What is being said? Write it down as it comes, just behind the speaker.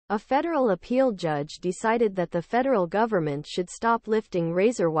A federal appeal judge decided that the federal government should stop lifting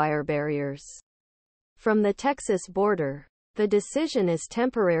razor wire barriers from the Texas border. The decision is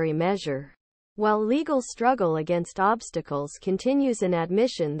temporary measure, while legal struggle against obstacles continues. An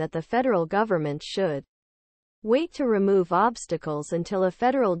admission that the federal government should wait to remove obstacles until a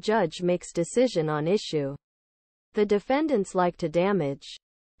federal judge makes decision on issue. The defendants like to damage,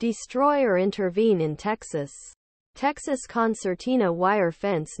 destroy or intervene in Texas. Texas Concertina wire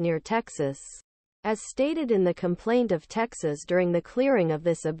fence near Texas. As stated in the complaint of Texas during the clearing of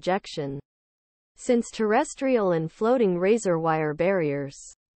this objection. Since terrestrial and floating razor wire barriers,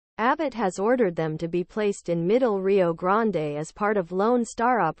 Abbott has ordered them to be placed in Middle Rio Grande as part of Lone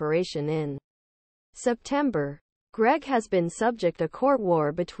Star operation in September.Greg has been subject to court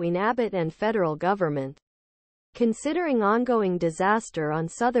war between Abbott and federal government, considering ongoing disaster on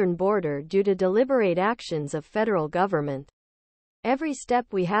southern border due to deliberate actions of federal government. Every step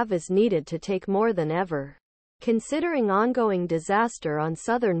we have is needed to take more than ever. Considering ongoing disaster on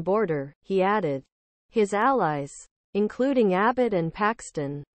southern border, he added. His allies, including Abbott and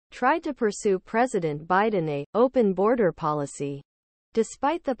Paxton, tried to pursue President Biden a open border policy,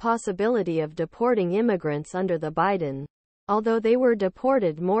 despite the possibility of deporting immigrants under the Biden. Although they were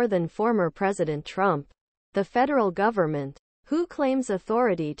deported more than former President Trump, the federal government, who claims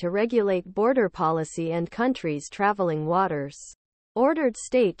authority to regulate border policy and countries traveling waters, ordered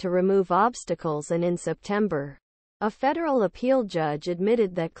state to remove obstacles. And in September, a federal appeal judge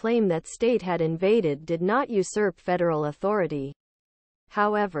admitted that claim that state had invaded did not usurp federal authority.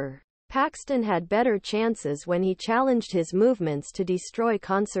 However, Paxton had better chances when he challenged his movements to destroy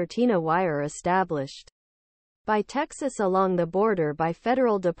concertina wire established by Texas along the border by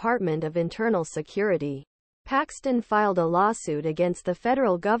Federal Department of Internal Security. Paxton filed a lawsuit against the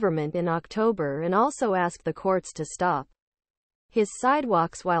federal government in October and also asked the courts to stop his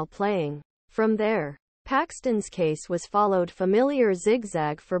sidewalks while playing. From there, Paxton's case was followed familiar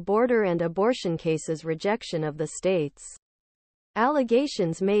zigzag for border and abortion cases, rejection of the state's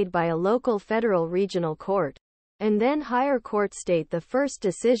allegations made by a local federal regional court, and then higher court state. The first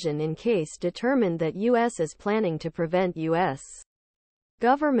decision in case determined that U.S. is planning to prevent U.S.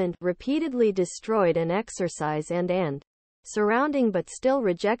 government repeatedly destroyed an exercise and surrounding but still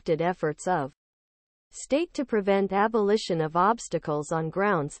rejected efforts of state to prevent abolition of obstacles on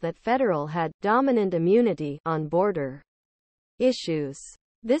grounds that federal had dominant immunity on border issues.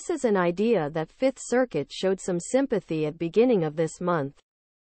 This is an idea that Fifth Circuit showed some sympathy at beginning of this month.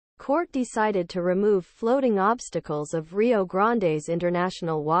 Court decided to remove floating obstacles of Rio Grande's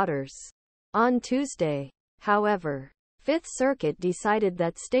international waters on Tuesday. However, Fifth Circuit decided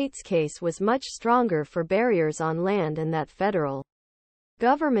that state's case was much stronger for barriers on land and that federal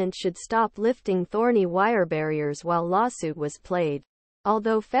government should stop lifting thorny wire barriers while lawsuit was played.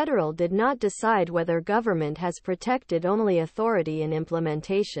 Although federal did not decide whether government has protected only authority in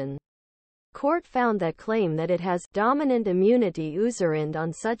implementation, court found that claim that it has dominant immunity üzerinde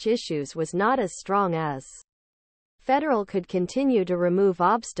on such issues was not as strong as federal could continue to remove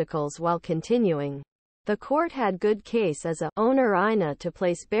obstacles while continuing. The court had good case as a owner INA to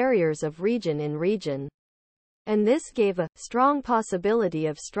place barriers of region in region, and this gave a strong possibility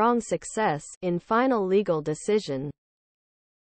of strong success in final legal decision.